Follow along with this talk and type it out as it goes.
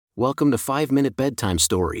Welcome to 5-Minute Bedtime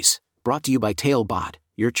Stories, brought to you by Talebot,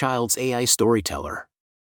 your child's AI storyteller.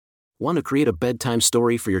 Want to create a bedtime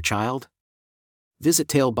story for your child? Visit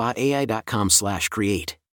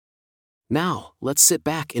talebotai.com/create. Now, let's sit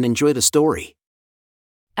back and enjoy the story.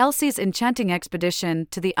 Elsie's Enchanting Expedition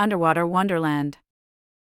to the Underwater Wonderland.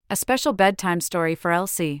 A special bedtime story for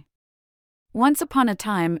Elsie. Once upon a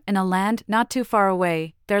time, in a land not too far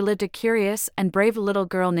away, there lived a curious and brave little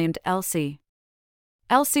girl named Elsie.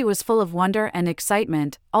 Elsie was full of wonder and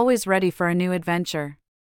excitement, always ready for a new adventure.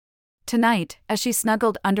 Tonight, as she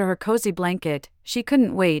snuggled under her cozy blanket, she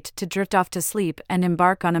couldn't wait to drift off to sleep and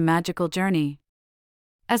embark on a magical journey.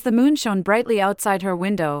 As the moon shone brightly outside her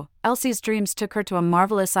window, Elsie's dreams took her to a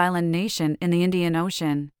marvelous island nation in the Indian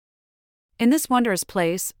Ocean. In this wondrous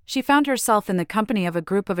place, she found herself in the company of a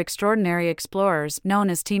group of extraordinary explorers known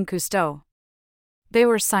as Team Cousteau. They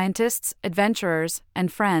were scientists, adventurers,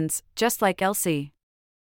 and friends, just like Elsie.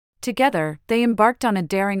 Together, they embarked on a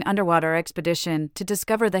daring underwater expedition to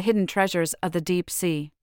discover the hidden treasures of the deep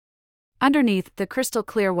sea. Underneath the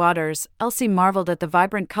crystal-clear waters, Elsie marveled at the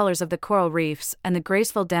vibrant colors of the coral reefs and the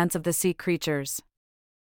graceful dance of the sea creatures.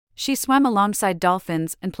 She swam alongside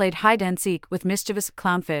dolphins and played hide-and-seek with mischievous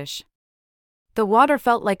clownfish. The water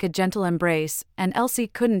felt like a gentle embrace, and Elsie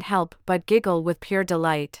couldn't help but giggle with pure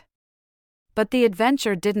delight. But the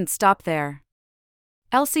adventure didn't stop there.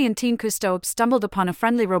 Elsie and Team Cousteau stumbled upon a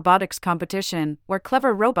friendly robotics competition where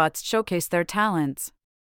clever robots showcased their talents.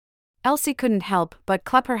 Elsie couldn't help but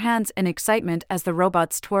clap her hands in excitement as the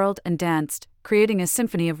robots twirled and danced, creating a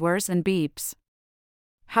symphony of whirs and beeps.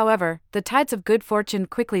 However, the tides of good fortune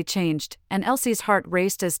quickly changed, and Elsie's heart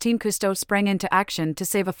raced as Team Cousteau sprang into action to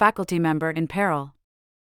save a faculty member in peril.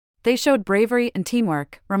 They showed bravery and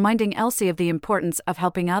teamwork, reminding Elsie of the importance of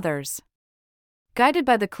helping others. Guided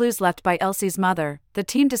by the clues left by Elsie's mother, the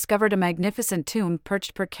team discovered a magnificent tomb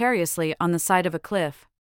perched precariously on the side of a cliff.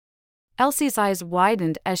 Elsie's eyes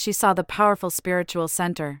widened as she saw the powerful spiritual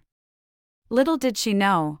center. Little did she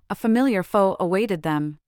know, a familiar foe awaited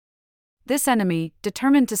them. This enemy,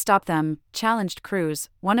 determined to stop them, challenged Cruz,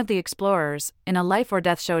 one of the explorers, in a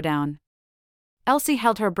life-or-death showdown. Elsie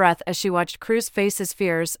held her breath as she watched Cruz face his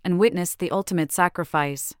fears and witnessed the ultimate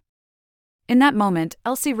sacrifice. In that moment,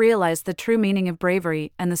 Elsie realized the true meaning of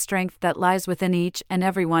bravery and the strength that lies within each and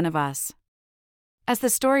every one of us. As the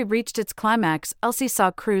story reached its climax, Elsie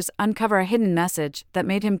saw Cruz uncover a hidden message that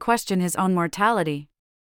made him question his own mortality.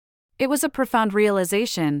 It was a profound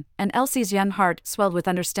realization, and Elsie's young heart swelled with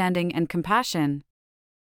understanding and compassion.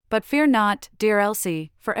 But fear not, dear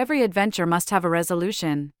Elsie, for every adventure must have a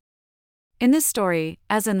resolution. In this story,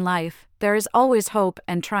 as in life, there is always hope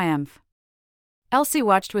and triumph. Elsie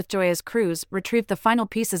watched with joy as Cruz retrieved the final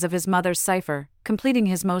pieces of his mother's cipher, completing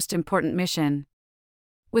his most important mission.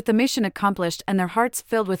 With the mission accomplished and their hearts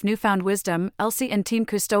filled with newfound wisdom, Elsie and Team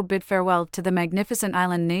Cousteau bid farewell to the magnificent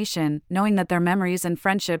island nation, knowing that their memories and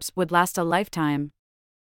friendships would last a lifetime.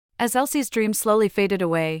 As Elsie's dream slowly faded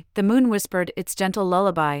away, the moon whispered its gentle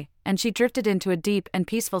lullaby, and she drifted into a deep and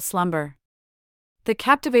peaceful slumber. The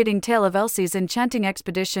captivating tale of Elsie's enchanting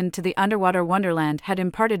expedition to the underwater wonderland had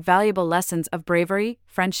imparted valuable lessons of bravery,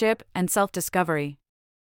 friendship, and self-discovery.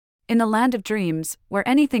 In the land of dreams, where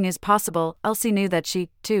anything is possible, Elsie knew that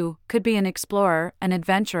she, too, could be an explorer, an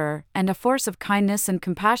adventurer, and a force of kindness and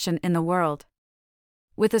compassion in the world.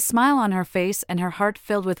 With a smile on her face and her heart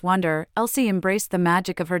filled with wonder, Elsie embraced the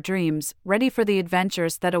magic of her dreams, ready for the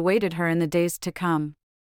adventures that awaited her in the days to come.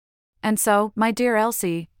 And so, my dear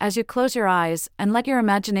Elsie, as you close your eyes and let your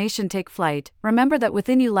imagination take flight, remember that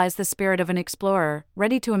within you lies the spirit of an explorer,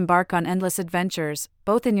 ready to embark on endless adventures,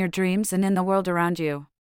 both in your dreams and in the world around you.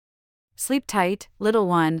 Sleep tight, little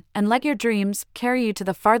one, and let your dreams carry you to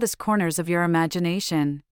the farthest corners of your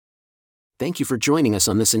imagination. Thank you for joining us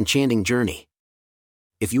on this enchanting journey.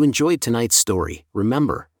 If you enjoyed tonight's story,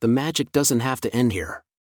 remember, the magic doesn't have to end here.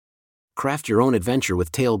 Craft your own adventure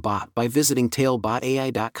with Talebot by visiting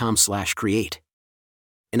talebotai.com/create.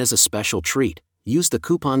 And as a special treat, use the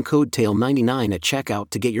coupon code TALE99 at checkout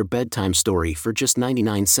to get your bedtime story for just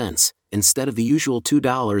 99 cents, instead of the usual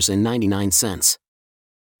 $2.99.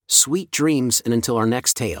 Sweet dreams, and until our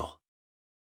next tale.